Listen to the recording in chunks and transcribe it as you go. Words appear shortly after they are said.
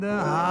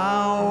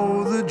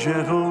How the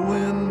gentle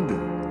wind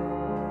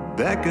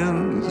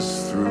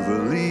beckons through the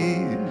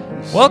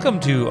leaves.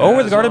 Welcome to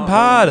Over the Garden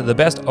Pod, the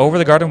best Over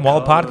the Garden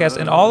Wall podcast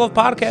in all of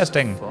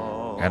podcasting.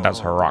 And that's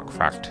a rock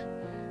fact.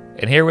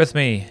 And here with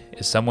me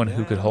is someone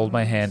who could hold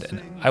my hand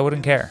and I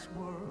wouldn't care.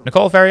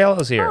 Nicole Fariello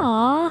is here.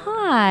 Aw,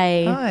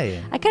 hi.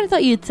 Hi. I kind of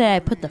thought you'd say I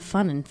put the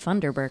fun in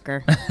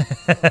Thunderburger.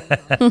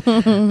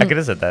 I could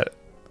have said that.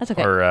 That's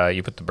okay. Or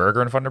you put the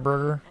burger in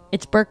Thunderburger?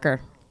 It's Burger.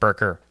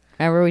 Burger.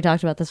 Remember we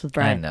talked about this with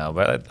Brian? I know,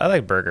 but I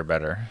like burger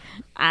better.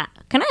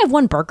 Can I have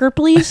one burger,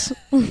 please?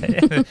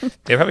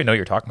 They probably know what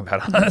you're talking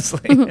about,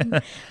 honestly.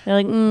 They're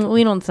like,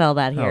 we don't sell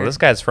that here. Oh, this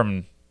guy's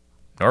from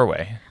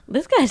Norway.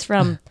 This guy's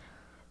from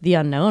the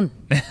unknown.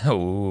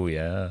 Oh,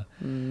 yeah.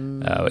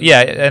 Yeah,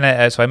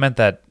 and so I meant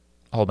that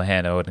hold my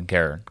hand, I wouldn't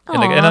care.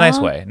 In a nice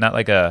way, not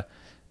like a...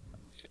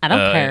 I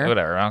don't care.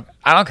 Whatever,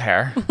 I don't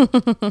care.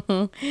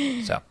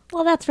 So.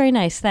 Well, that's very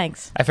nice.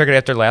 Thanks. I figured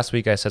after last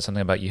week I said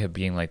something about you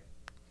being like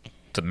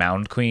the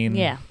mound queen.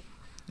 Yeah.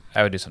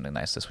 I would do something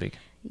nice this week.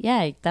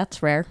 Yeah,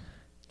 that's rare.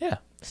 Yeah.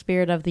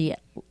 Spirit of the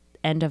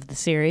end of the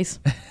series.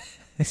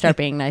 Start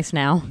being nice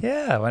now.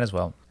 Yeah, might as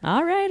well.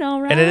 All right.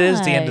 And it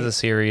is the end of the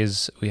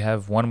series. We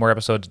have one more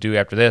episode to do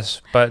after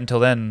this, but until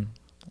then,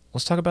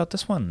 let's talk about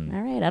this one. All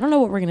right. I don't know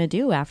what we're going to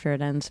do after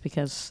it ends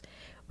because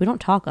we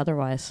don't talk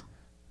otherwise.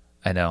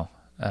 I know.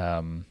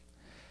 I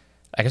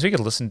guess we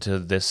could listen to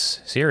this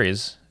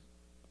series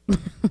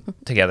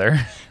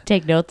together.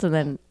 Take notes and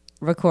then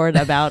record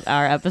about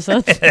our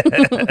episodes.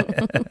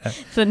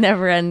 It's a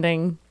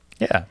never-ending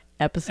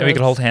episode. And we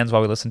could hold hands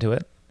while we listen to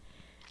it.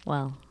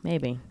 Well,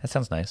 maybe. That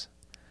sounds nice.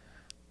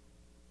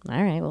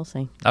 All right, we'll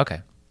see.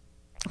 Okay.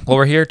 Well,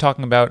 we're here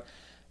talking about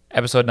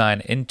episode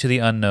 9, Into the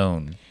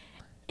Unknown.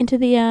 Into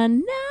the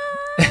unknown.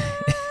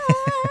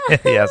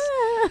 Yes.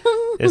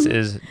 This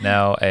is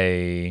now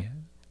a...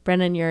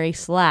 Brendan Urie /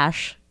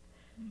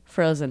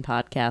 Frozen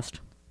podcast.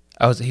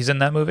 Oh, he's in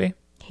that movie?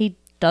 He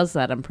does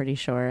that, I'm pretty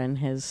sure, in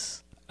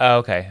his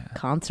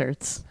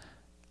concerts.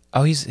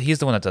 Oh, he's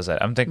the one that does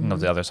that. I'm thinking of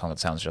the other song that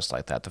sounds just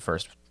like that, the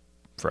first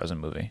Frozen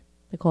movie.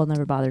 The cold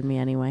never bothered me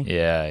anyway.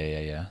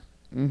 Yeah.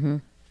 Mm-hmm.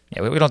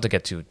 Yeah, we don't have to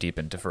get too deep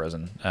into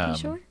Frozen. You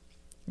sure?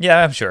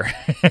 Yeah, I'm sure.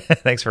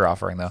 Thanks for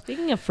offering, though.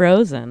 Speaking of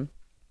Frozen,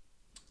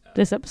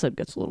 this episode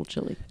gets a little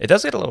chilly. It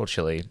does get a little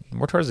chilly,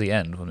 more towards the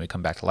end when we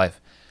come back to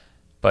life.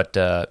 But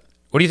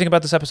what do you think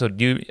about this episode?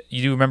 Do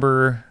you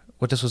remember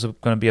what this was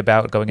going to be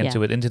about going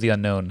into it, Into the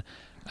Unknown?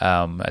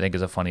 I think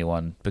is a funny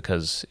one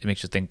because it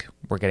makes you think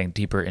we're getting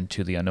deeper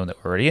into the unknown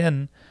that we're already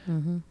in.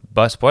 Mm-hmm.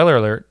 But spoiler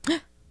alert,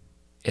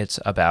 it's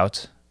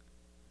about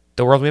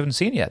the world we haven't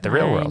seen yet, the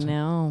real world. I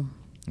know.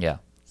 Yeah.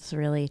 It's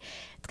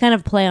kind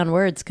of play on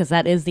words because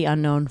that is the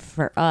unknown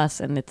for us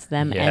and it's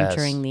them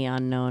entering the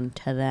unknown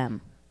to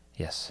them.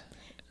 Yes.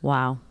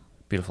 Wow.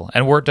 Beautiful.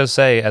 And Wirt does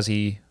say as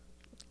he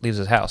leaves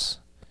his house,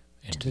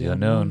 Into the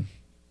Unknown.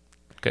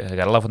 I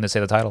gotta love when they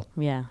say the title.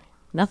 Yeah.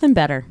 Nothing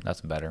better.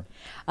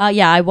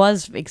 Yeah, I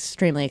was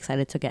extremely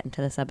excited to get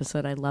into this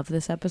episode. I love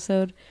this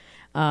episode.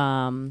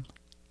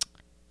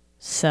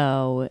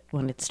 So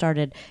when it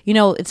started,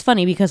 it's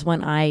funny because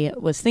when I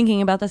was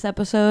thinking about this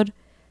episode,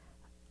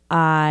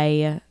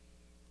 I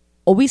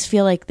always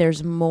feel like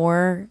there's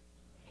more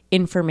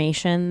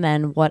information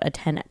than what a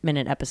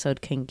 10-minute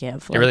episode can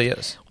give. It really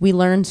is. We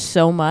learn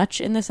so much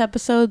in this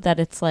episode that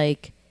it's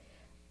like,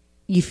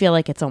 you feel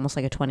like it's almost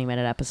like a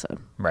 20-minute episode.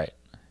 Right.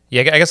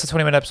 Yeah, I guess the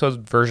 20-minute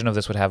episode version of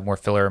this would have more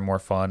filler and more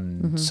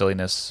fun and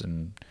silliness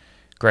and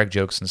Greg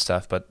jokes and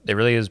stuff, but it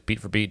really is beat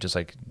for beat, just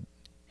like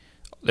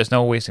there's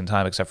no wasting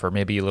time except for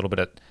maybe a little bit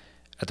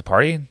at the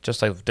party,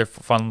 just like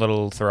fun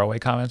little throwaway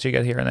comments you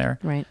get here and there.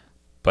 Right.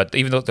 But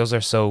even though those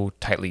are so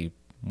tightly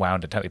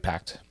wound and tightly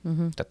packed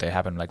that they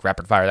happen like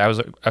rapid fire, I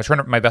was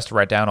trying my best to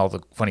write down all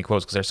the funny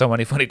quotes because there's so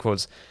many funny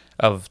quotes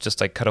of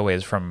just like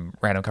cutaways from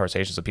random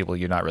conversations of people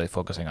you're not really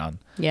focusing on.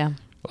 Yeah.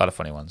 A lot of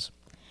funny ones.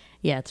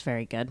 Yeah, it's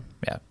very good.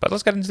 Yeah, but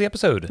let's get into the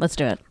episode. Let's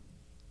do it.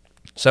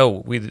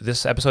 So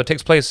this episode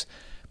takes place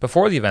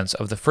before the events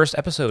of the first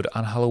episode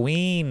on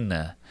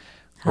Halloween.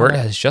 Wirt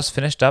has just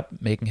finished up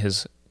making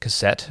his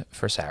cassette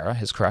for Sarah,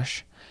 his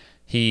crush.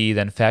 He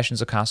then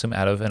fashions a costume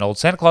out of an old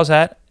Santa Claus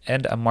hat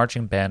and a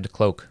marching band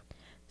cloak.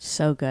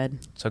 So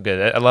good. So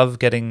good. I love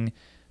getting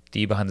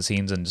the behind the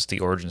scenes and just the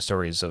origin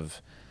stories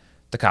of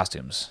the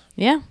costumes.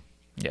 Yeah.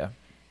 Yeah.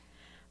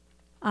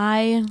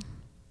 I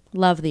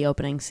love the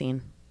opening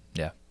scene.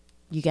 Yeah.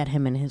 You get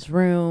him in his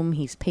room.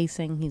 He's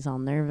pacing. He's all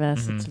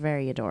nervous. It's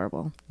very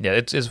adorable. Yeah,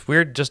 it's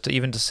weird just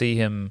to see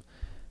him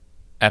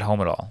at home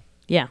at all.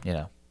 Yeah.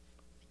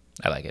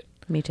 I like it.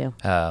 Me too.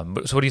 So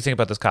what do you think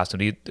about this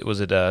costume?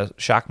 Was it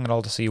shocking at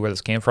all to see where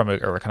this came from, or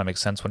it kind of makes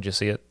sense once you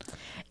see it?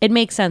 It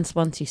makes sense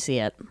once you see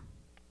it.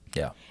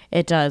 Yeah.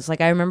 It does. Like,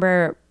 I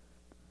remember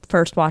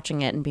first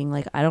watching it and being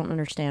like, I don't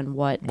understand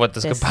what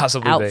this could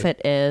possibly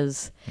outfit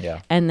is.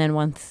 Yeah. And then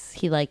once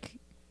he,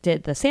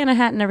 did the Santa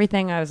hat and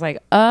everything, I was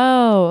like,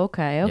 oh,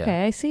 okay,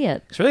 I see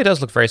it. It really does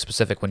look very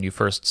specific when you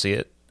first see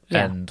it.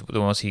 Yeah. And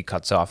once he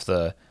cuts off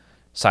the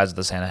sides of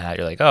the Santa hat,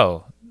 you're like,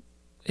 oh,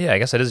 yeah, I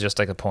guess it is just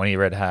like a pointy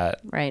red hat.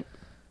 Right.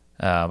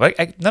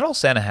 But not all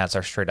Santa hats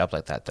are straight up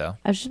like that, though.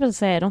 I was just about to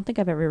say, I don't think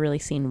I've ever really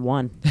seen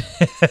one.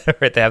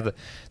 Right? They have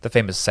the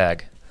famous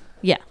sag.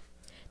 Yeah.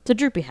 It's a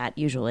droopy hat,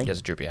 usually. He has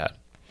a droopy hat.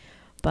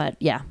 But,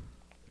 yeah.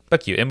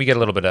 But cute. And we get a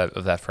little bit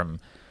of that from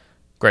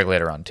Greg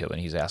later on, too, and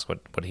he's asked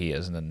what he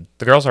is. And then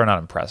the girls are not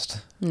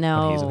impressed.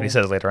 No. When he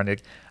says later on,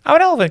 like, I'm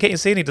an elephant. Can't you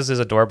see? And he does his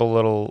adorable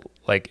little,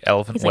 like,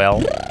 elephant He's whale.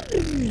 like,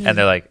 and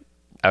they're like,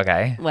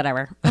 okay.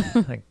 Whatever.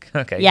 Like,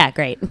 okay. Yeah,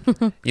 great.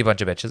 You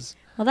bunch of bitches.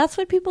 Well, that's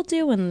what people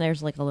do when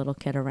there's like a little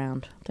kid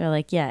around. They're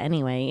like, yeah,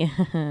 anyway.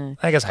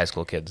 I guess high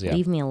school kids, yeah.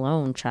 Leave me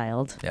alone,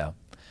 child. Yeah.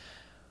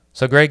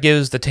 So Greg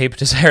gives the tape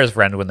to Sarah's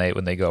friend when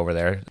they go over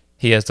there.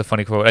 He has the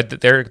funny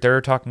quote.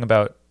 They're talking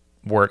about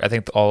Wirt. I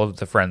think all of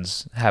the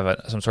friends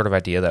have some sort of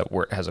idea that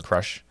Wirt has a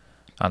crush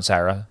on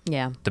Sarah.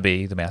 Yeah.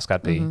 The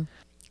mascot bee. Mm-hmm.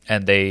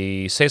 And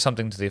they say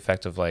something to the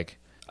effect of like,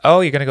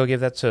 oh, you're going to go give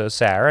that to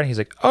Sarah? And he's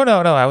like, oh,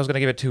 no, I was going to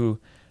give it to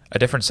a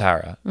different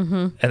Sarah.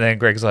 Mm-hmm. And then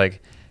Greg's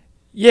like,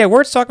 yeah,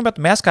 Wirt's talking about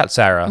the mascot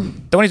Sarah,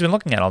 the one he's been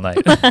looking at all night.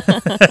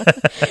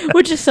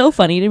 Which is so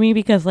funny to me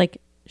because,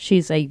 like,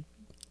 she's a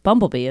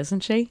bumblebee,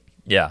 isn't she?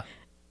 Yeah.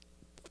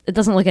 It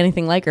doesn't look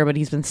anything like her, but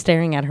he's been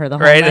staring at her the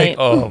whole night. Like,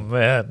 oh,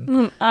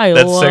 man. I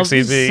That's love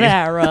sexy bee.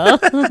 Sarah.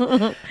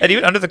 And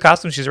even under the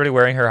costume, she's already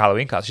wearing her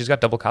Halloween costume. She's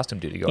got double costume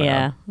duty going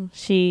on.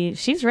 Yeah.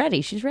 She's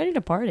ready. She's ready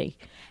to party.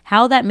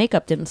 How that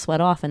makeup didn't sweat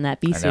off in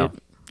that bee suit.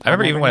 I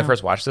remember even when I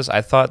first watched this,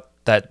 I thought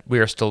that we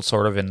were still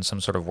sort of in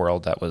some sort of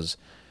world that was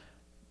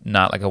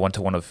not like a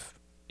one-to-one of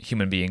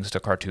human beings to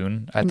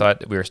cartoon. I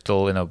thought we were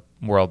still in a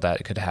world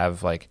that could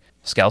have like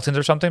skeletons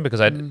or something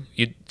because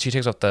she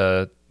takes off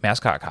the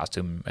mascot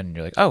costume and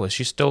you're like, oh, is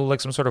she still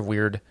like some sort of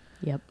weird,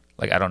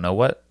 like I don't know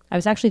what? I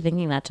was actually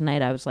thinking that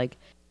tonight. I was like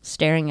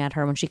staring at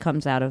her when she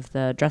comes out of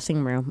the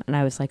dressing room and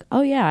I was like,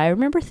 oh yeah, I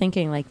remember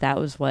thinking like that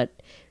was what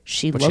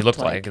she looked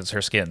like. It's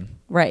her skin.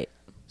 Right.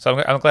 So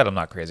I'm glad I'm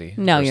not crazy.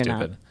 No, or you're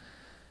stupid.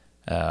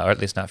 Or at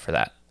least not for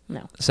that.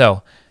 No.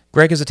 So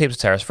Greg gives the tape to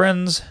Sarah's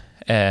friends,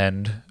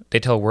 and they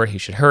tell Wirt he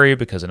should hurry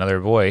because another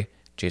boy,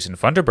 Jason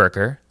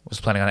Funderburker, was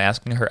planning on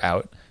asking her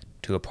out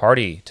to a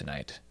party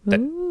tonight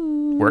that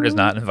Wirt is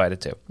not invited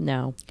to.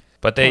 No.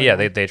 But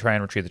they try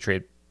and retrieve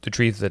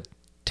the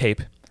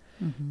tape,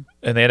 and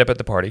they end up at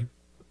the party.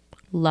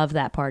 Love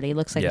that party.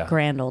 Looks like a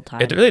grand old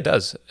time. It really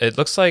does. It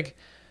looks like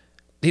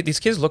these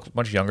kids look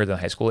much younger than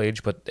high school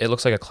age, but it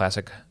looks like a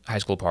classic high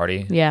school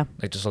party. Yeah.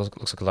 It just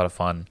looks like a lot of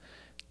fun.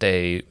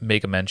 They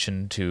make a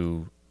mention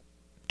to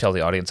tell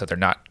the audience that they're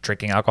not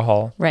drinking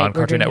alcohol on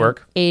Cartoon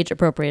Network.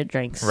 Age-appropriate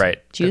drinks. Right.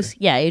 Juice.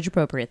 Yeah,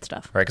 age-appropriate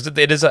stuff. Right, because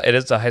it is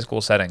a high school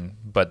setting,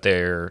 but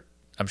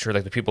I'm sure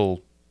like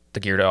the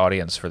geared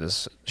audience for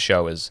this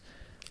show is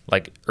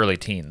like early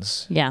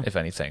teens, if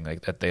anything,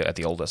 like at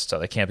the oldest. So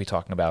they can't be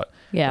talking about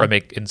or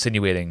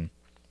insinuating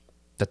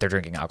that they're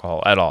drinking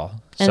alcohol at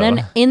all.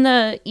 And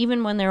then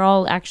even when they're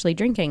all actually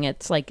drinking,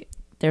 it's like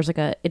there's like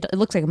it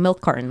looks like a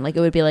milk carton, like it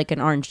would be like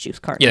an orange juice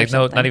carton. Yeah,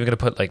 like not even gonna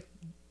put like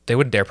they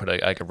wouldn't dare put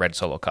like a red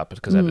Solo cup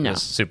because that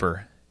is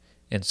super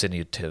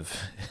insinuative.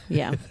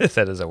 Yeah, if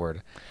that is a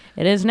word.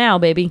 It is now,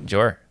 baby.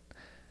 Sure.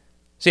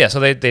 So so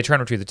they try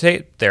and retrieve the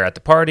tape. They're at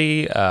the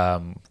party.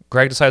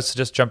 Greg decides to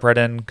just jump right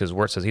in because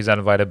Wirt says he's not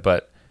invited,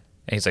 and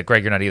he's like,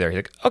 Greg, you're not either. He's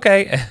like,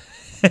 okay.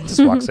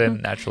 Just walks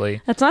in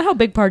naturally. That's not how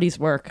big parties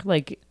work.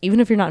 Like, even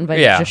if you're not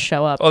invited, just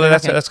show up. Well,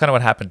 that's kind of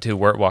what happened too.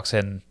 Wirt walks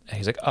in, and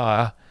he's like,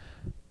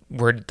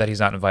 word that he's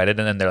not invited,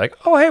 and then they're like,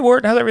 oh, hey,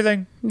 Wirt, how's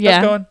everything? Yeah.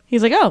 How's it going?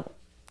 He's like, oh,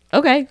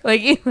 okay.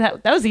 Like,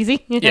 that was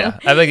easy. Yeah.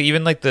 I like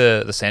even like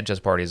the Sanchez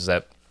parties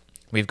that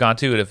we've gone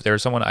to, if there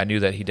was someone I knew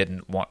that he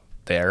didn't want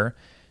there,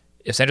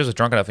 if Sanchez was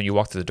drunk enough and you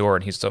walk through the door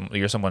and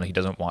you're someone he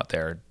doesn't want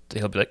there,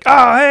 he'll be like,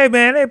 oh, hey,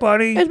 man, hey,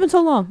 buddy. It's been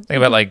so long.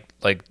 Think about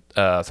like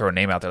throw a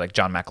name out there like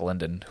John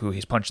McElinden, who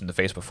he's punched in the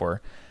face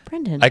before.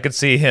 Brendan. I could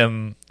see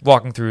him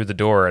walking through the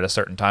door at a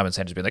certain time and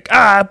Sanchez being like,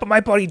 but my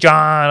buddy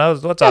John,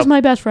 what's up? That's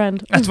my best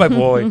friend. That's my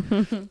boy.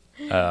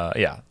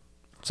 Yeah.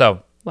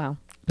 So, wow.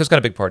 Those kind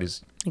of big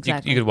parties.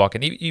 Exactly. You could walk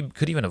in. You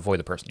could even avoid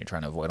the person you're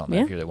trying to avoid on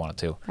there if you really wanted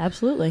to.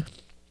 Absolutely.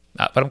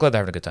 But I'm glad they're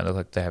having a good time. They look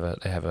like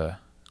they have a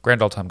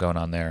grand old time going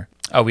on there.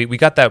 Oh, we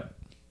got that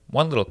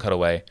one little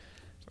cutaway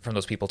from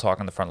those people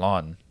talking on the front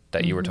lawn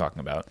that you were talking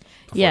about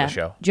before the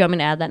show. Do you want me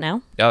to add that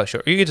now? Oh,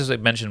 sure. You could just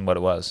mention what it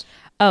was.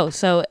 Oh,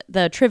 so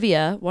the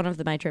trivia, one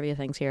of my trivia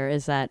things here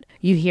is that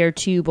you hear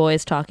two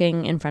boys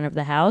talking in front of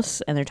the house,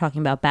 and they're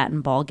talking about bat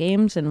and ball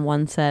games, and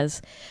one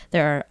says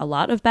there are a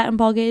lot of bat and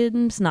ball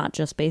games, not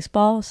just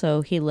baseball.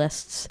 So he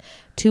lists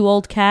Two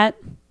Old Cat,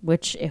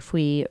 which if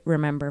we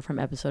remember from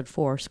episode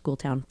 4,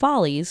 Schooltown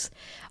Follies,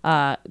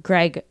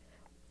 Greg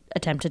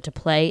attempted to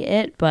play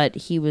it, but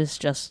he was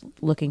just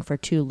looking for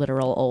two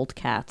literal old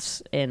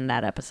cats in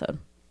that episode.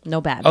 No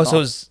bat and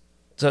ball.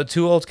 So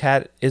Two Old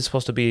Cat is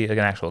supposed to be like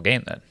an actual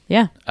game then?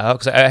 Yeah. Oh,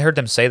 because I heard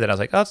them say that. I was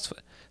like, oh, that's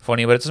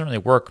funny, but it doesn't really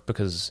work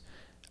because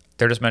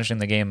they're just mentioning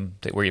the game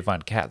where you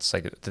find cats.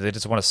 Like, they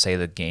just want to say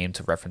the game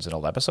to reference an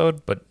old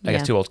episode, but I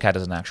guess Two Old Cat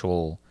is an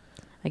actual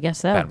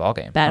bat and ball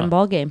game. Bat and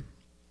ball game.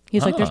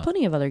 He's like, there's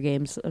plenty of other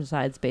games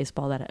besides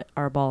baseball that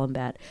are ball and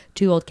bat.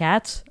 Two Old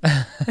Cats.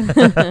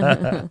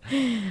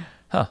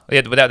 Huh.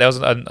 Yeah, but that was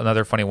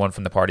another funny one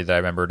from the party that I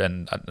remembered.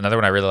 And another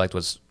one I really liked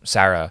was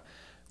Sarah,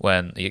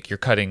 when you're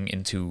cutting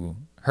into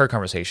her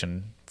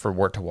conversation for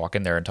Wirt to walk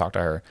in there and talk to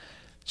her.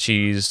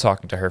 She's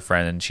talking to her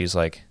friend, and she's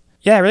like,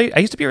 "Yeah, I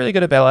used to be really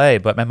good at ballet,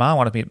 but my mom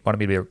wanted me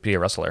to be a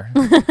wrestler."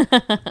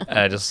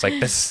 Just like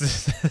this,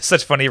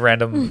 such funny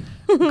random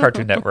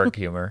Cartoon Network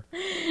humor.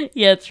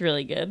 Yeah, it's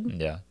really good.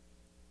 Yeah,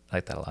 I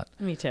like that a lot.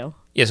 Me too.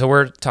 Yeah, so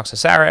Wirt talks to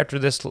Sarah after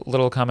this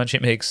little comment she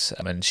makes,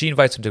 and she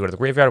invites him to go to the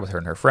graveyard with her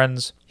and her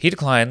friends. He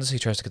declines. He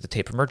tries to get the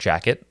tape from her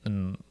jacket,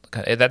 and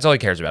that's all he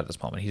cares about at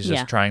this moment. He's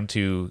just trying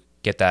to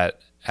get that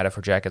out of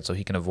her jacket so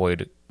he can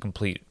avoid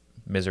complete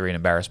misery and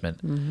embarrassment.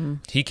 Mm-hmm.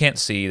 He can't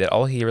see that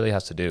all he really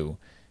has to do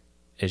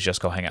is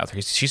just go hang out with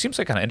her. She seems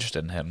like kind of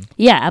interested in him.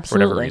 Yeah,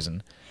 absolutely. For whatever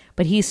reason.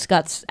 But he's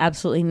got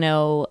absolutely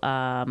no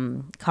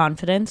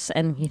confidence,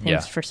 and he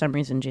thinks for some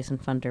reason Jason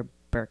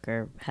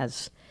Funderburker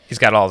has... He's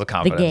got all the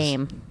confidence. The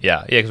game.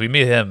 Yeah, because we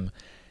meet him,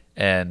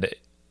 and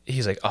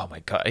he's like, oh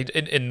my God.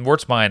 In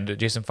Wirt's mind,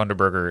 Jason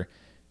Funderburker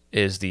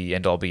is the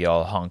end-all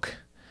be-all hunk,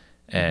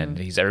 and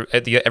he's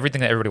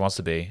everything that everybody wants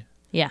to be.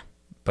 Yeah.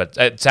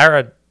 But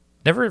Sarah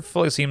never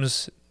fully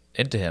seems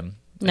into him.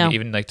 No.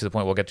 Even like to the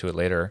point, we'll get to it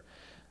later,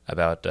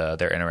 about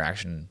their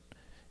interaction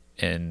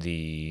in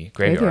the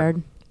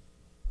graveyard.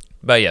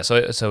 But yeah,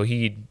 so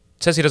he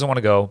says he doesn't want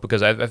to go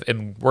because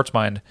in Wirt's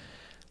mind,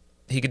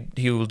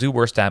 he will do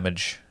worse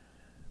damage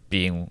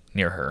being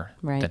near her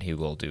than he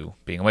will do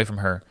being away from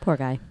her. Poor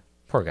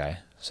guy.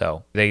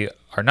 So they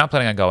are not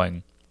planning on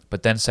going,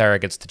 but then Sarah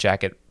gets the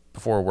jacket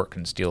before Wirt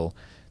can steal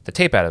the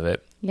tape out of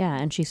it. Yeah,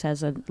 and she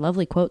says a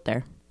lovely quote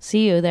there.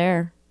 See you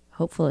there,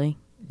 hopefully.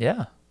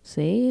 Yeah.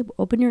 See?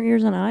 Open your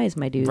ears and eyes,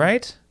 my dude.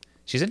 Right?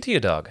 She's into you,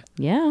 dog.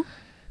 Yeah.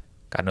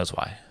 God knows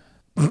why.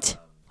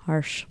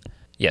 Harsh.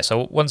 Yeah,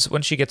 so once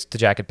she gets the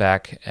jacket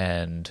back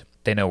and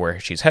they know where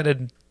she's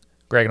headed,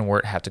 Greg and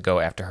Wirt have to go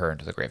after her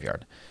into the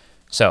graveyard.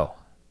 So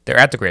they're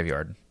at the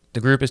graveyard. The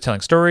group is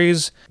telling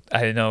stories.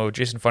 I know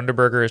Jason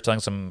Funderburker is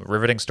telling some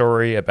riveting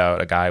story about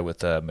a guy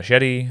with a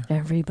machete.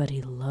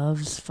 Everybody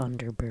loves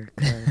Funderburker.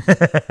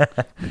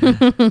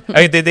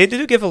 I mean, they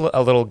do give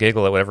a little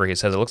giggle at whatever he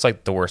says. It looks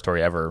like the worst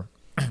story ever.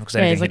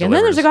 Yeah, he's like, and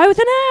then there's a guy with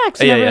an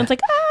axe. And everyone's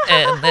like, ah.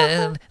 And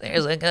then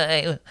there's a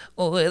guy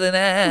with an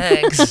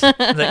axe. It's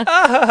like,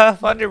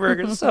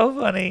 Funderburker's so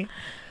funny.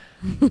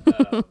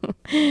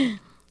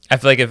 I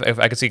feel like if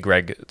I could see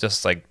Greg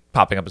just like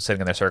popping up and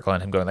sitting in their circle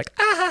and him going like,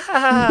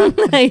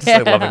 just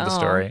like loving the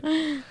story.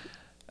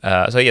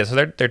 So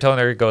they're telling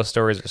their ghost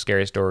stories or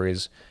scary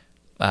stories.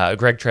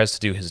 Greg tries to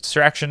do his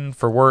distraction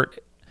for Wirt.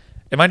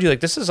 And mind you, like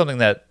this is something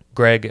that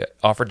Greg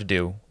offered to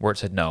do. Wirt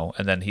said no,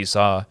 and then he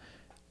saw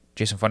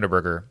Jason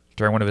Funderburker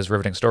during one of his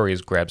riveting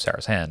stories grab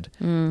Sarah's hand,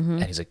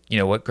 and he's like, you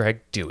know what,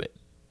 Greg, do it.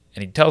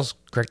 And he tells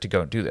Greg to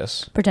go and do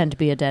this. Pretend to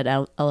be a dead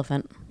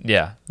elephant.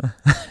 Yeah.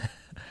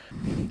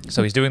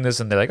 So he's doing this,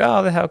 and they're like,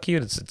 oh, how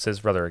cute. It's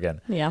his brother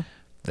again. Yeah.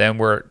 Then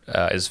Wirt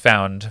is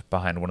found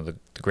behind one of the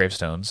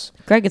gravestones.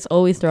 Greg is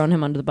always throwing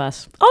him under the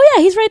bus. Oh,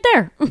 yeah, he's right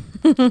there.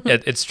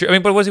 It's true. I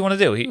mean, but what does he want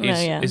to do?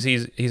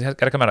 He's got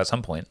to come out at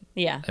some point.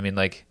 Yeah. I mean,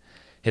 like,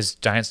 his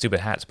giant stupid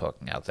hat's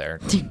poking out there.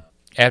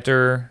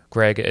 After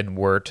Greg and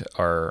Wirt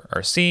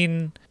are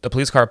seen, the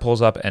police car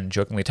pulls up and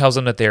jokingly tells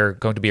them that they're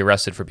going to be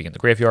arrested for being in the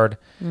graveyard.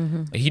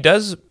 Mm-hmm. He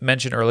does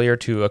mention earlier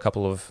to a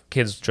couple of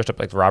kids dressed up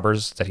like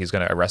robbers that he's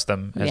going to arrest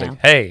them. And he's like,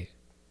 hey,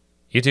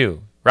 you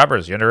two,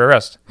 robbers, you're under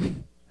arrest.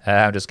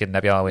 I'm just kidding,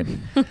 happy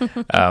Halloween.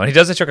 And he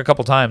does this joke a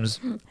couple times.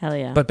 Hell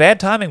yeah. But bad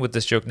timing with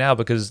this joke now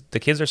because the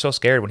kids are so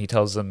scared when he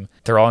tells them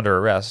they're all under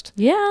arrest.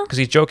 Yeah. Because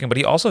he's joking, but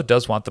he also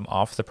does want them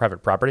off the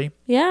private property.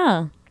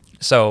 Yeah.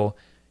 So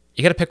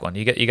you got to pick one.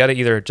 You got to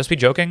either just be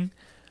joking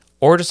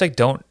or just like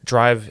don't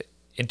drive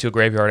into a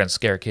graveyard and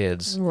scare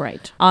kids.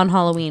 Right. On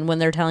Halloween when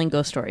they're telling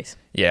ghost stories.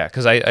 Yeah,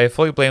 because I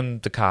fully blame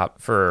the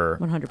cop for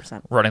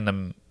 100% running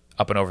them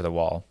up and over the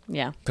wall.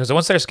 Yeah. Because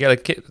once they're scared,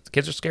 like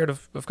kids are scared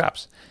of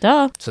cops.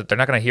 Duh. So they're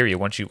not going to hear you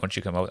once you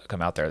come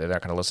out there. They're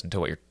not going to listen to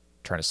what you're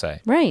trying to say.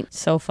 Right.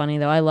 So funny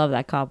though. I love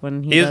that cop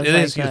when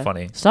he's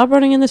funny. Stop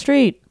running in the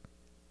street.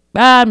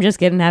 I'm just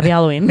kidding. Happy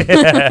Halloween. He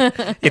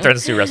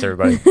threatens to arrest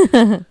everybody.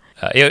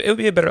 It would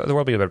be the world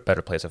would be a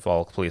better place if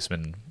all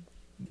policemen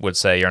would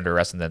say you're under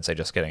arrest and then say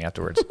just kidding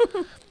afterwards.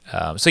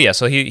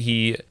 So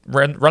he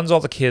runs all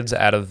the kids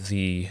out of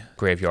the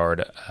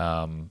graveyard,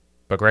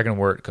 but Greg and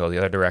Wirt go the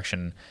other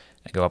direction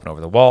and go up and over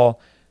the wall.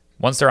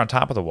 Once they're on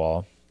top of the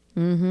wall,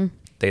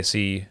 they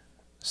see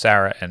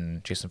Sarah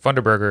and Jason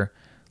Funderburker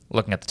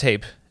looking at the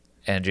tape,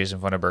 and Jason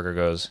Funderburker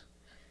goes,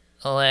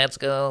 let's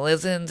go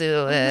listen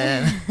to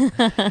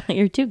it.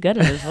 You're too good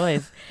at his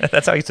voice.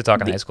 That's how I used to talk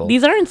in high school.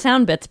 These aren't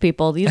sound bits,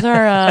 people. These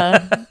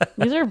are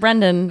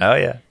Brendan. Oh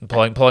yeah,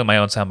 pulling my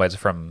own sound bites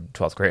from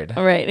 12th grade.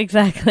 Right,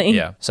 exactly.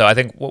 Yeah. So I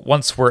think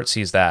once Wirt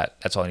sees that,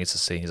 that's all he needs to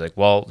see. He's like,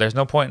 well, there's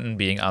no point in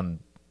being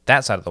on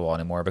that side of the wall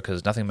anymore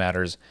because nothing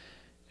matters.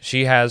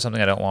 She has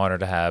something I don't want her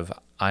to have.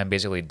 I'm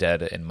basically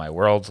dead in my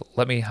world.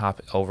 Let me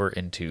hop over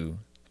into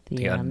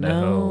the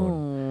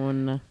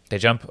unknown. They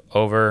jump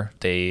over.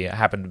 They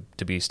happen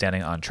to be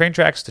standing on train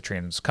tracks. The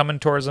train's coming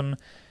towards them.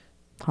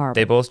 Horrible.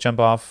 They both jump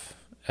off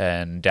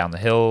and down the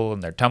hill,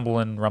 and they're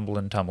tumbling,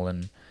 rumbling,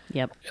 tumbling,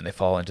 Yep. and they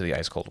fall into the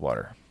ice cold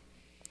water.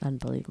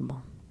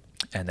 Unbelievable.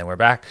 And then we're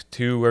back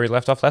to where we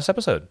left off last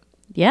episode.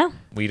 Yeah.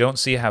 We don't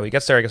see how he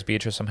gets there. I guess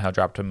Beatrice somehow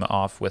dropped him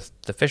off with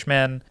the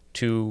fishman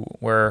to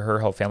where her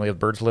whole family of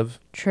birds live.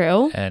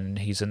 True. And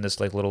he's in this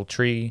like little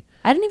tree.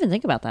 I didn't even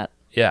think about that.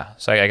 Yeah,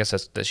 so I guess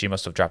that she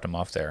must have dropped him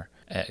off there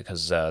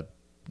because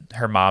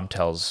her mom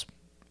tells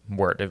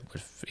Wirt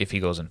if he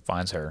goes and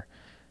finds her,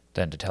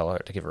 then to tell her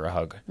to give her a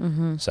hug.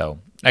 Mm-hmm. So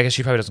I guess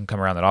she probably doesn't come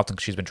around that often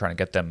because she's been trying to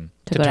get them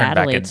to go to turn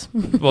back in. Adelaide's.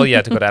 Well,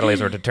 yeah, to go to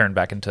Adelaide's or to turn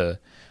back into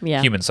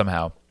Yeah. humans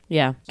somehow.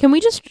 Yeah. Can we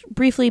just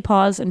briefly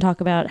pause and talk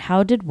about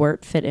how did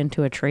Wirt fit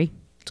into a tree?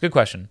 It's a good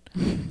question,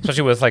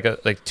 especially with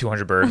like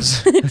 200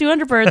 birds.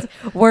 200 birds,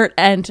 Wirt,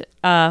 and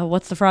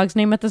what's the frog's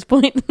name at this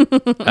point?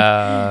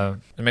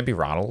 Maybe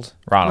Ronald.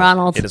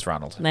 Ronald. It is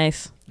Ronald.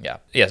 Nice. Yeah.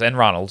 Yes, and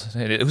Ronald.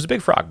 It was a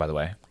big frog, by the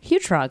way.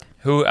 Huge frog.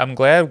 Who I'm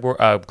glad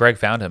Greg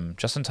found him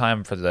just in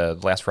time for the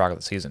last frog of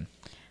the season.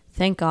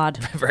 Thank God.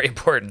 Very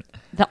important.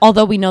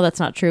 Although we know that's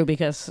not true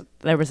because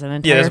there was an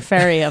entire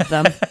ferry of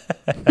them.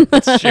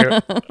 That's true.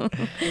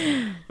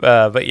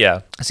 But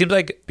yeah, it seems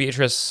like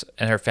Beatrice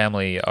and her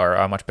family are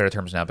on much better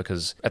terms now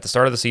because at the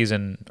start of the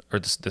season or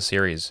the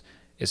series,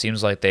 it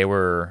seems like they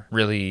were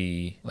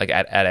really like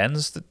at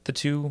ends, the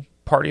two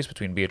parties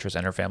between Beatrice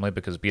and her family,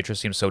 because Beatrice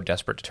seems so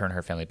desperate to turn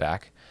her family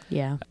back.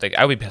 Yeah. Like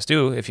I would be pissed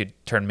too if you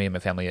turned me and my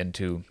family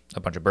into a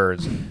bunch of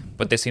birds,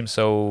 but they seem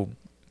so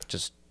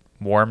just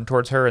warm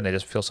towards her, and they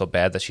just feel so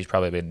bad that she's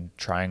probably been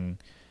trying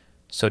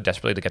so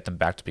desperately to get them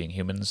back to being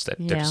humans that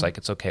they're just like,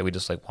 it's okay, we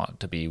just like want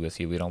to be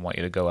with you, we don't want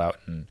you to go out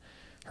and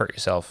hurt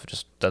yourself,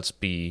 just let's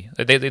be.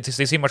 They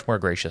seem much more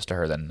gracious to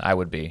her than I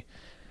would be.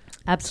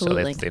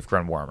 Absolutely. So they've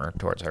grown warmer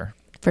towards her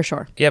for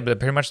sure. Yeah, but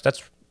pretty much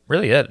that's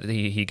really it.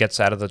 He gets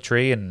out of the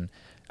tree, and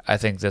I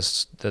think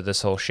this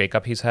whole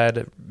shakeup he's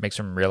had makes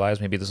him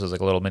realize maybe this is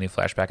like a little mini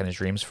flashback in his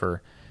dreams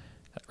for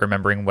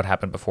remembering what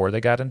happened before they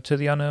got into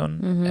the unknown.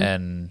 Mm-hmm.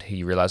 And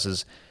he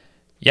realizes,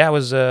 yeah, I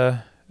was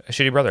a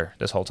shitty brother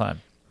this whole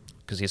time.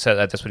 Because he said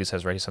that's what he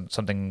says, right? He said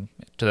something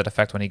to that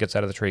effect when he gets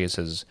out of the tree.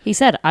 He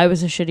said, "I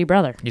was a shitty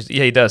brother."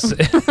 Yeah, he does.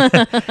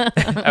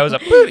 I was a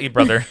booty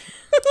brother.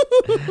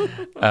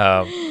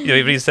 But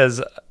he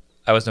says,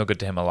 "I was no good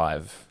to him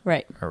alive,"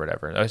 right, or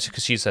whatever.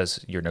 Because she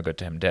says, "You're no good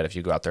to him dead if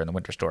you go out there in the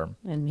winter storm."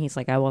 And he's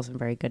like, "I wasn't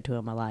very good to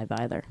him alive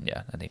either."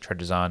 Yeah, and he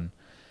trudges on,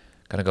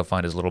 gonna go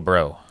find his little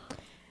bro.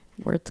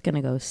 Wirt's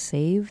gonna go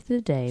save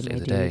the day, my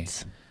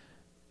dudes.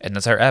 And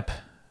that's our ep.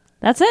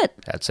 That's it.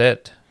 That's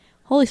it.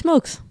 Holy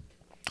smokes.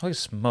 Holy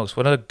smokes,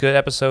 what a good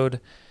episode.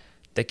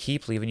 They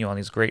keep leaving you on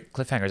these great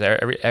cliffhangers.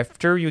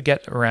 After you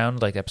get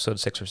around like episode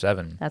 6 or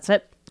 7. That's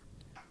it.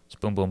 It's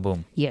boom, boom,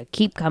 boom. Yeah,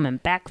 keep coming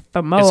back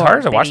for more. It's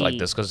hard to watch like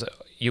this because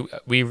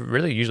we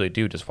really usually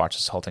do just watch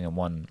this whole thing in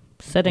one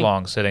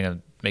long sitting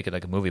and make it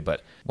like a movie.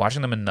 But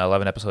watching them in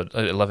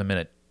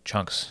 11-minute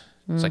chunks,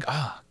 it's like,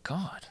 oh,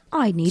 God.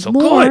 I need so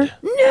more good.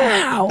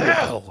 now.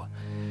 No.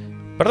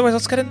 But otherwise,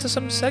 let's get into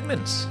some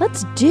segments.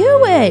 Let's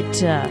do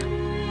it.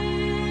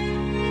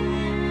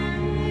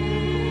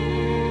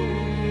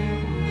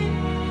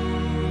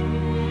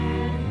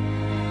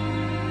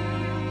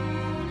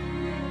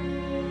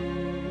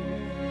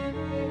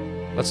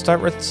 Let's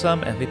start with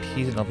some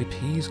MVPs and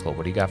LVPs. Cole,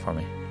 what do you got for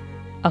me?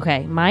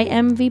 Okay, my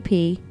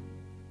MVP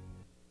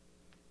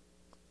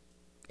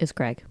is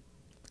Greg.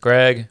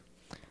 Greg.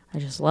 I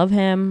just love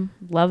him.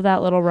 Love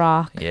that little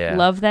rock. Yeah.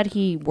 Love that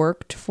he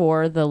worked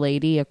for the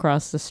lady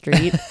across the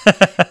street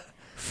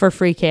for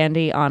free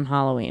candy on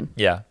Halloween.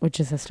 Yeah. Which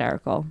is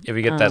hysterical. Yeah,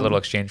 we get that little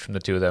exchange from the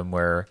two of them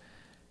where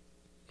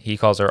he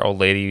calls her old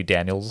lady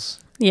Daniels.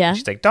 Yeah.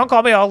 She's like, "Don't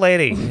call me old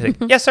lady." He's like,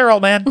 "Yes, sir,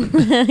 old man."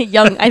 I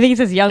think he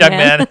says young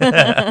man.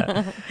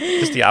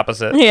 Just the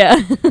opposite.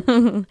 Yeah.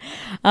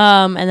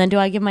 And then do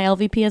I give my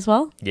LVP as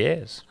well?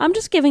 Yes. I'm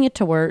just giving it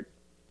to Wirt.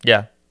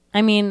 Yeah.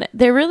 I mean,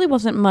 there really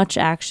wasn't much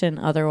action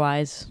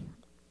otherwise.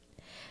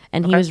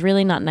 And he was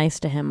really not nice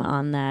to him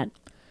on that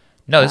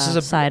this is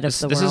a side of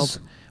the world.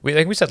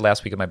 Like we said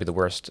last week, it might be the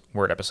worst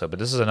Wirt episode, but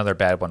this is another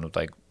bad one with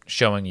like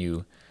showing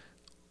you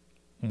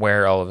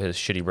where all of his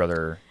shitty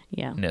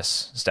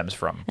brother-ness stems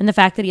from. And the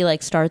fact that he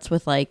like starts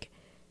with like,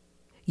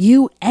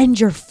 you and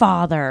your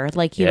father.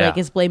 Like he like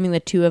is blaming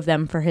the two of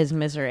them for his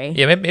misery.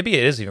 Yeah, maybe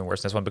it is even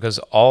worse than this one because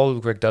all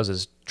Greg does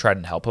is try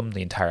and help him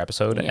the entire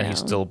episode, and he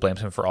still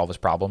blames him for all of his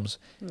problems.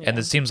 Yeah. And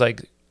it seems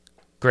like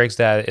Greg's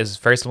dad is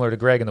very similar to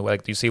Greg in the way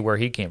like you see where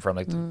he came from,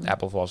 like the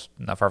apple falls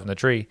not far from the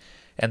tree,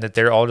 and that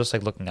they're all just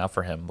like looking out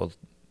for him. Well,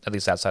 at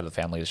least that side of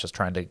the family is just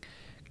trying to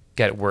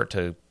get Wirt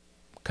to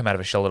come out of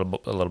his shell a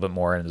little bit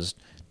more and is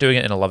doing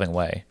it in a loving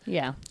way.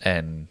 Yeah.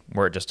 And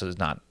Wirt just is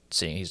not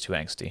seeing, he's too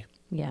angsty.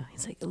 Yeah,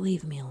 he's like,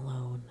 leave me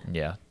alone.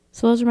 Yeah.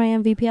 So those are my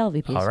MVP,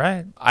 LVPs. All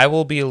right. I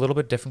will be a little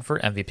bit different for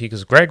MVP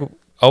because Greg,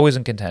 always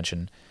in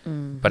contention.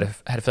 Mm-hmm. But I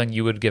had a feeling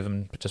you would give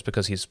him just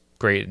because he's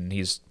great and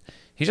he's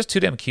just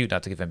too damn cute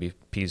not to give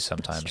MVPs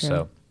sometimes.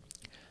 So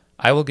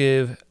I will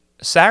give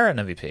Sarah an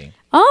MVP.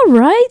 All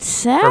right,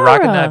 Sarah. For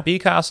rocking that bee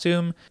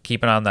costume,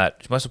 keeping on that.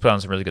 She must have put on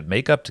some really good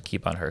makeup to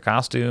keep on her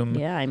costume.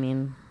 Yeah, I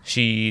mean.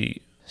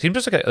 She Seems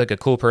just like a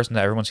cool person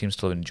that everyone seems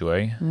to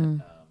enjoy,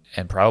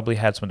 and probably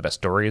had some of the best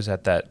stories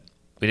at that.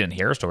 We didn't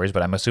hear stories,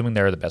 but I'm assuming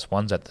they're the best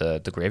ones at the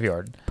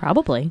graveyard.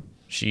 Probably.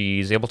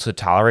 She's able to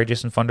tolerate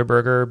Jason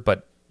Funderburger,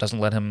 but doesn't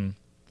let him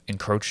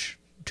encroach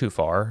too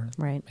far.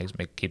 Right.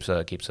 Keeps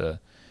a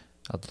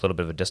little bit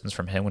of a distance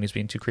from him when he's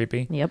being too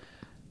creepy. Yep.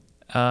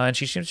 And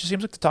she seems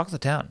like the talk of the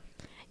town.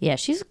 Yeah,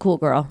 she's a cool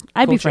girl.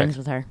 I'd Cool be friends chick.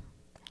 with her.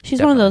 She's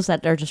Definitely. one of those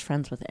that are just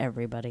friends with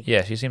everybody.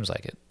 Yeah, she seems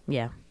like it.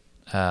 Yeah.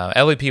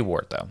 LEP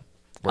Ward, though.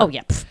 Oh,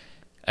 yeah. Pfft.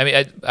 I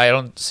mean, I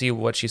don't see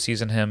what she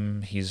sees in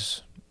him.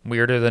 He's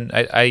weirder than...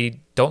 I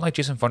don't like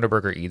Jason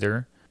Funderburger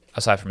either,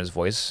 aside from his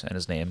voice and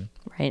his name.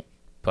 Right.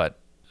 But,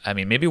 I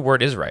mean, maybe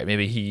Ward is right.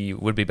 Maybe he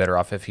would be better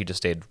off if he just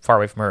stayed far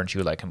away from her and she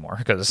would like him more,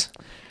 because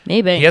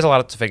Maybe. he has a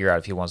lot to figure out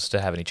if he wants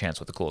to have any chance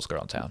with the coolest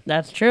girl in town.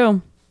 That's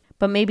true.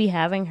 But maybe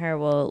having her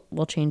will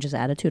change his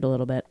attitude a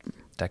little bit.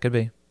 That could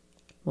be.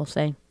 We'll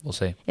see. We'll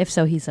see. If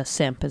so, he's a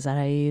simp. Is that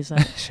how you use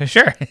that?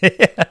 Sure.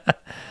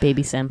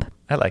 Baby simp.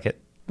 I like it.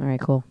 All right,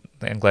 cool.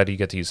 I'm glad you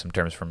get to use some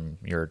terms from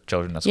your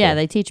children at school. Yeah,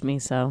 they teach me,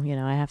 so,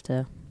 I have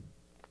to.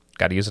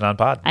 Got to use it on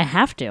pod. I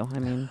have to. I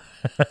mean,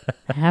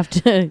 I have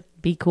to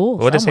be cool.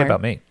 What would they say somewhere.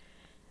 about me?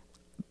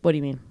 What do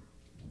you mean?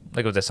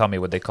 Like, would they tell me,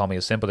 would they call me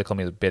a simp? Would they call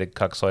me a beta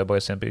cuck soy boy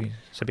simpy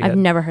I've head?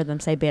 never heard them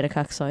say beta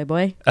cuck soy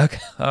boy, Okay.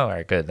 Oh, all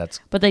right, good. That's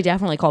but they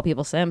definitely call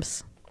people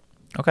simps.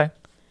 okay.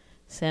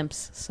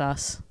 Simps,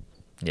 sus,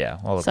 Yeah,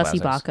 all the sussy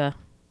classics. baka.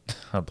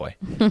 Oh boy.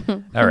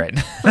 All right.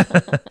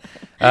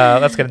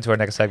 Let's get into our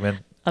next segment.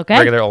 Okay.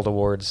 Regular old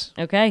awards.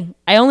 Okay.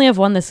 I only have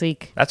one this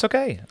week. That's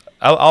okay.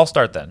 I'll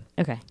start then.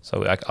 Okay.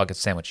 So I'll get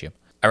sandwich you.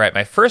 All right.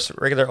 My first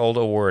regular old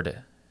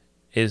award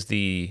is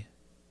the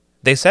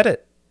They Said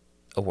It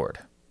award.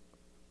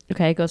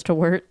 Okay, it goes to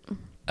Wirt.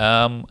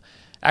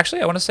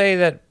 Actually, I want to say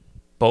that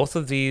both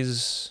of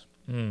these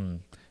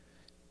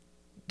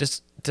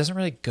just doesn't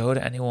really go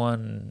to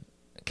anyone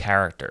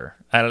character.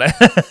 I don't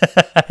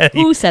know.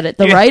 Who said it?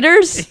 The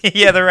writers?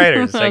 Yeah, the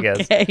writers, I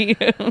guess. Okay.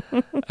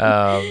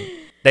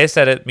 They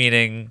said it,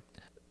 meaning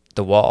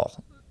the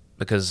wall,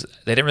 because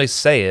they didn't really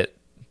say it,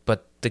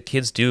 but the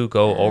kids do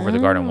go over the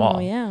garden wall. Oh,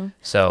 yeah.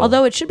 So,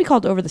 Although it should be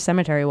called over the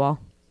cemetery wall.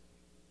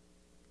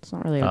 It's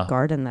not really a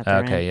garden that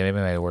they're okay, in. yeah, maybe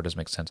my word does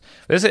make sense.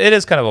 It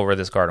is kind of over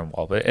this garden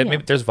wall, but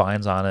maybe there's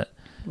vines on it.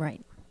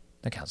 Right.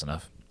 That counts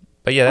enough.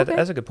 But yeah, Okay.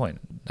 that's a good point.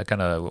 That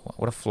kind of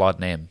what a flawed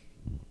name.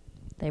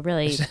 They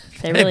really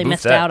boofed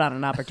missed that. out on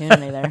an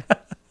opportunity there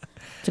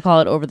to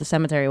call it over the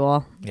cemetery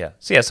wall. Yeah.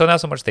 So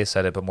not so much they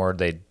said it, but more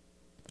they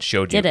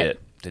showed you Did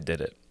it. They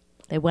did it.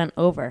 They went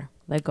over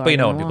the garden But you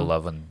know when wall. people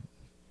love when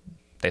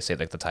they say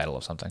like the title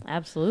of something.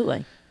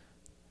 Absolutely.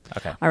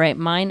 Okay. All right,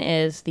 mine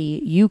is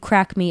the You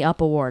Crack Me Up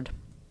award.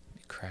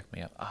 You crack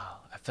me up. Oh,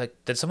 I feel like,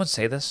 did someone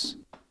say this?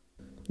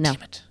 No.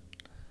 Damn it.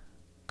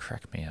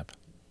 Crack me up.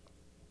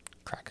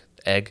 Crack.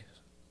 Egg.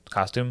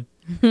 Costume.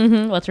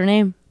 What's her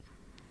name?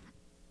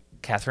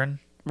 Catherine.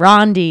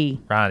 Rondi.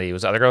 Rondi.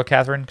 Was the other girl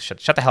Catherine?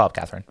 Shut the hell up,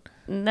 Catherine.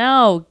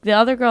 No, the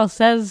other girl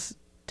says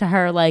to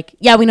her, like,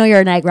 yeah, we know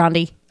you're an egg,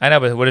 Rondi. I know,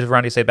 but what does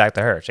Rondi say back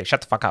to her? She's like,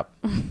 shut the fuck up,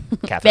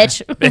 Catherine.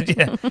 Bitch.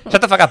 Yeah.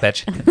 Shut the fuck up,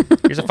 bitch.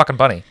 You're a fucking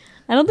bunny.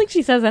 I don't think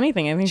she says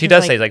anything. I think She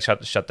does say, like,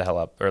 shut the hell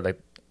up. Or, like,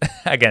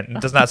 again,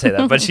 does not say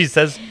that. But she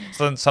says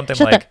something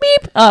shut like... the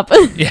beep up.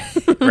 Yeah,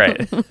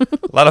 right. A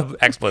lot of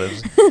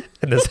expletives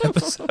in this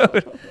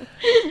episode.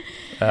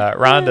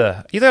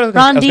 Rhonda. You thought I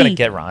was going to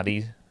get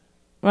Rondi.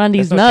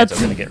 Rondi's There's no chance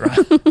nuts. I'm going to get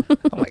Rondi.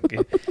 Oh, my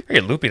God. You're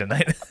getting loopy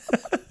tonight.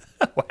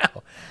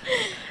 Wow.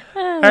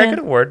 All right, good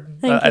award.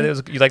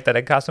 You like that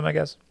egg costume, I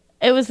guess?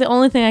 It was the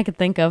only thing I could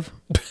think of.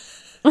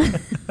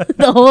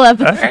 The whole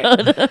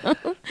episode.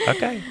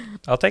 Okay.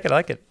 I'll take it. I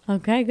like it.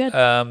 Okay, good.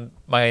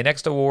 My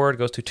next award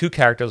goes to two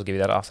characters. I'll give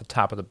you that off the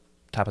top of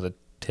the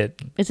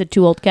tit. Is it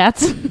two old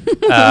cats?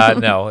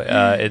 No.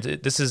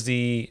 This is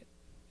the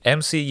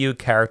MCU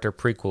Character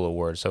Prequel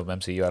Award. So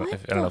MCU, I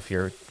don't know if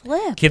your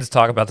Flip. kids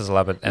talk about this a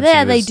lot, but MCU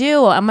Yeah, they is-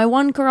 do. My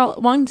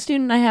one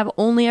student I have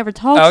only ever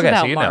talks Oh, okay, so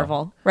about you know.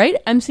 Marvel, right?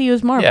 MCU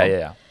is Marvel.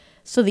 Yeah.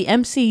 So the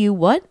MCU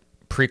what?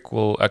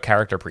 Prequel, a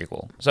character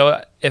prequel.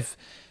 So if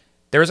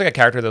there was like a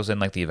character that was in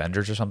like the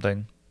Avengers or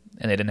something,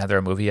 and they didn't have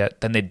their movie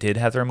yet, then they did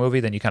have their movie,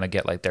 then you kind of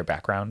get like their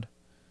background.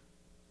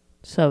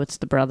 So it's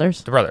the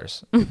brothers. The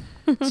brothers. So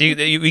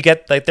we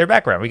get like their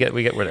background. We get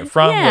where they're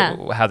from,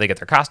 Yeah. how they get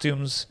their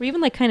costumes. We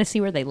even like kind of see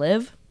where they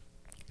live.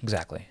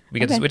 Exactly. We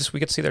get Okay. we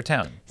get to see their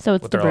town. So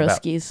it's what the they're all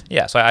about. broskies.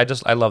 Yeah. So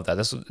I love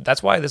that.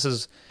 That's why this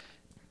is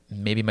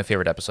maybe my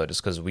favorite episode, is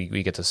because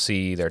we get to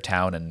see their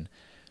town and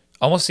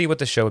almost see what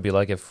the show would be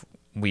like if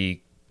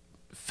we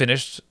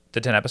finished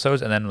the 10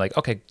 episodes and then like,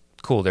 okay,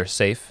 cool, they're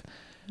safe.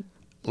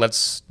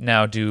 Let's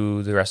now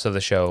do the rest of the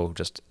show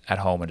just at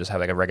home and just have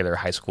like a regular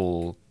high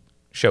school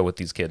show with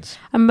these kids.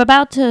 I'm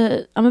about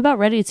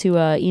ready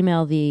to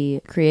email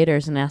the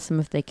creators and ask them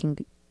if they can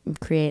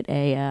create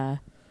a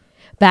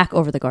back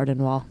over the garden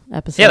wall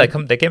episode. Yeah,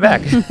 they came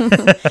back.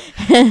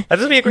 That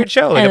would be a great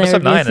show. Like And there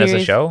episode would be a 9 as a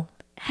series. show.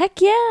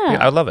 Heck yeah.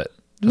 I love it.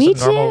 Just Me a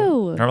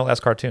normal, too. normal ass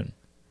cartoon.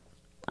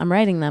 I'm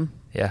writing them.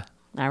 Yeah.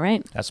 All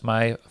right. That's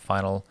my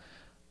final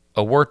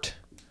award.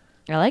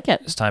 I like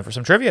it. It's time for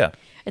some trivia.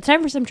 It's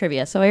time for some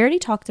trivia. So I already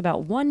talked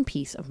about one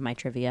piece of my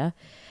trivia.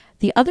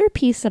 The other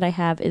piece that I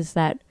have is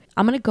that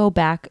I'm going to go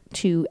back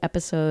to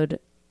episode,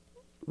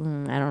 I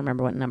don't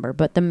remember what number,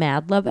 but the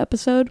Mad Love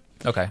episode.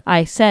 Okay.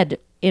 I said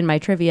in my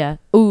trivia,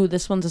 ooh,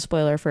 this one's a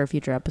spoiler for a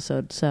future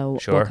episode, so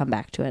Sure. we'll come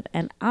back to it.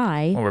 And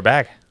I Well, we're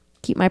back.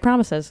 keep my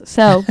promises.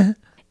 So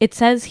it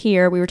says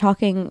here, we were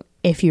talking,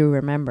 if you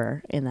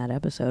remember in that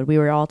episode, we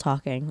were all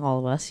talking, all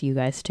of us, you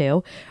guys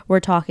too, we're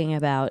talking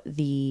about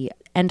the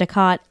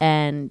Endicott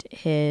and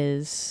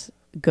his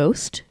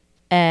ghost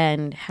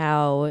and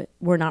how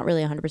we're not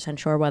really 100%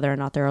 sure whether or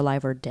not they're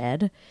alive or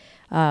dead.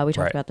 We talked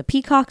Right. about the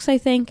peacocks, I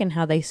think, and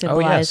how they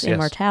symbolize yes.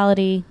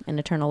 immortality and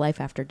eternal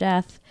life after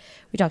death.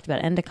 We talked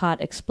about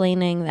Endicott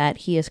explaining that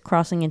he is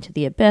crossing into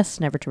the abyss,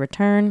 never to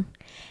return.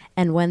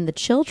 And when the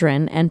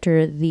children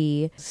enter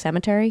the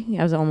cemetery,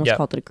 I was almost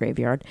called it a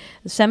graveyard,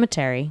 the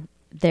cemetery,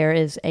 there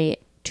is a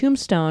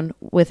tombstone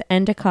with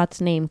Endicott's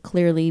name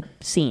clearly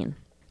seen,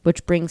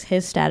 which brings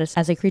his status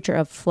as a creature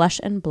of flesh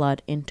and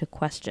blood into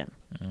question.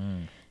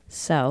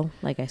 So,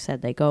 like I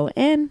said, they go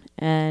in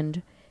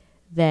and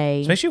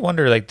they... It makes you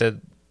wonder, like,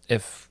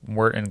 if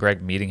Wirt and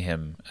Greg meeting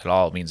him at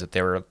all means that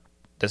they were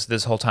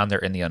this whole time they're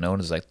in the unknown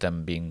is like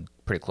them being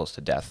pretty close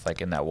to death,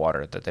 like in that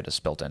water that they just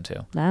spilt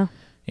into. No.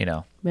 You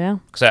know, Yeah.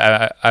 because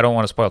I don't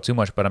want to spoil too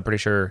much, but I'm pretty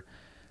sure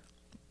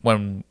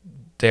when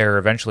they're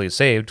eventually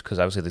saved, because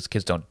obviously these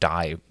kids don't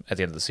die at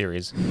the end of the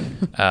series,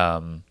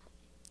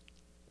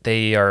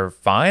 they are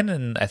fine,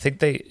 and I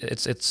think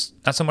it's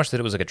not so much that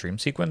it was like a dream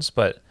sequence,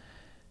 but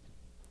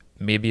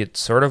maybe it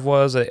sort of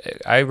was.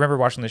 I remember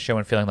watching the show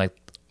and feeling like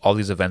all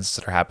these events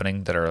that are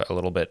happening that are a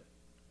little bit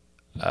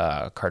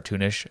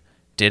cartoonish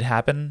did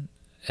happen,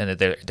 and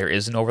that there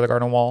is an over the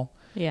garden wall.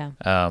 Yeah.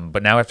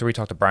 But now after we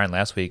talked to Brian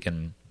last week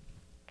and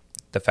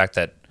the fact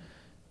that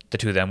the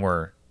two of them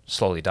were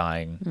slowly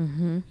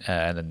dying,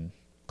 and then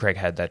Greg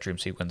had that dream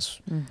sequence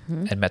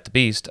and met the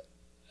Beast,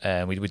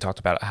 and we talked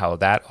about how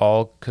that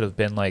all could have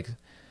been like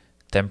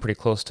them pretty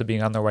close to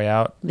being on their way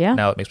out. Yeah.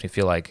 Now it makes me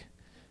feel like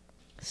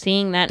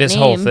Seeing that this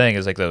name, whole thing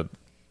is like the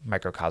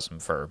microcosm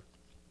for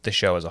the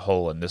show as a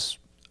whole, and this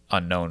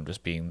unknown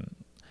just being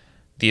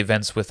the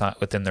events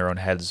within their own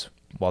heads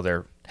while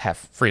they're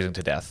half freezing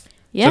to death.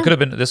 Yeah. So it could have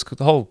been the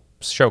whole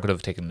show could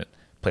have taken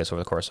place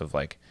over the course of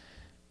like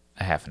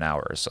a half an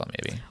hour or so,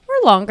 maybe.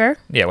 or longer.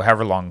 Yeah, well,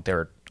 however long they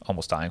were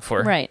almost dying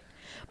for. Right.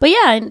 But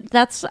yeah, and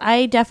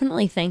I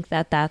definitely think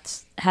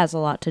that has a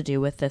lot to do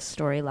with this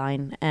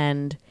storyline.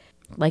 And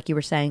like you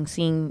were saying,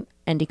 seeing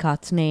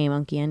Endicott's name,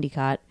 Unky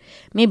Endicott,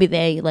 maybe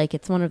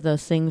it's one of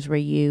those things where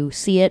you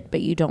see it,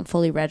 but you don't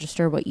fully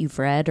register what you've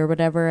read or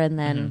whatever. And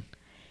then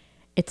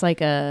it's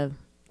like not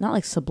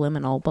like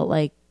subliminal, but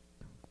like,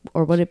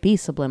 or would it be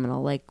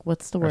subliminal? Like,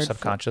 what's the word?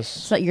 Subconscious.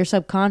 So your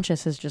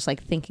subconscious is just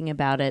like thinking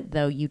about it,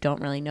 though you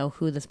don't really know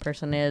who this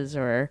person is,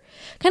 or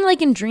kind of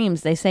like in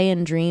dreams. They say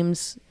in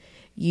dreams,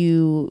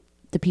 the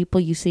people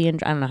you see in,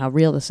 I don't know how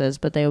real this is,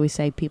 but they always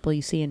say people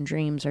you see in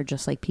dreams are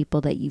just like people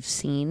that you've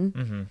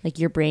seen. Like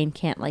your brain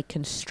can't like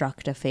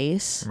construct a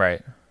face.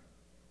 Right.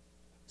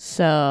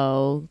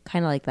 So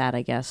kind of like that,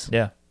 I guess.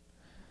 Yeah.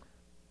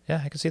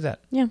 Yeah, I can see that.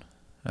 Yeah.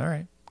 All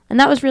right. And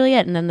that was really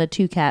it. And then the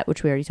 2 cat,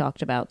 which we already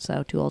talked about.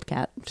 So 2 old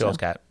cat. Two old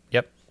cat.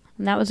 Yep.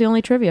 And that was the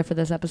only trivia for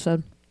this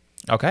episode.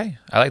 Okay.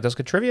 I like those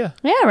good trivia.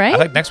 Yeah, right? I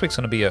think next week's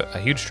going to be a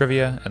huge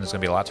trivia, and there's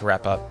going to be a lot to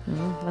wrap up.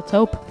 Let's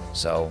hope.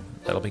 So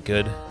that'll be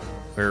good.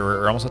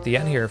 We're almost at the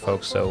end here,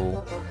 folks,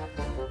 so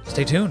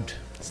stay tuned.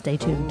 Stay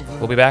tuned.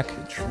 We'll be back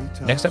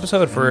next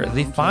episode for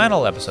the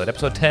final episode,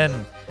 episode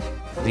 10,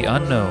 The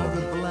Unknown.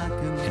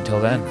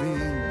 Until then,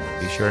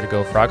 be sure to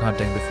go frog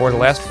hunting before the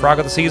last frog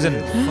of the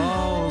season.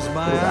 Falls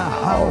by a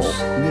house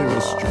near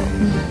a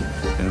stream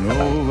and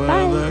over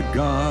the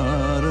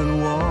garden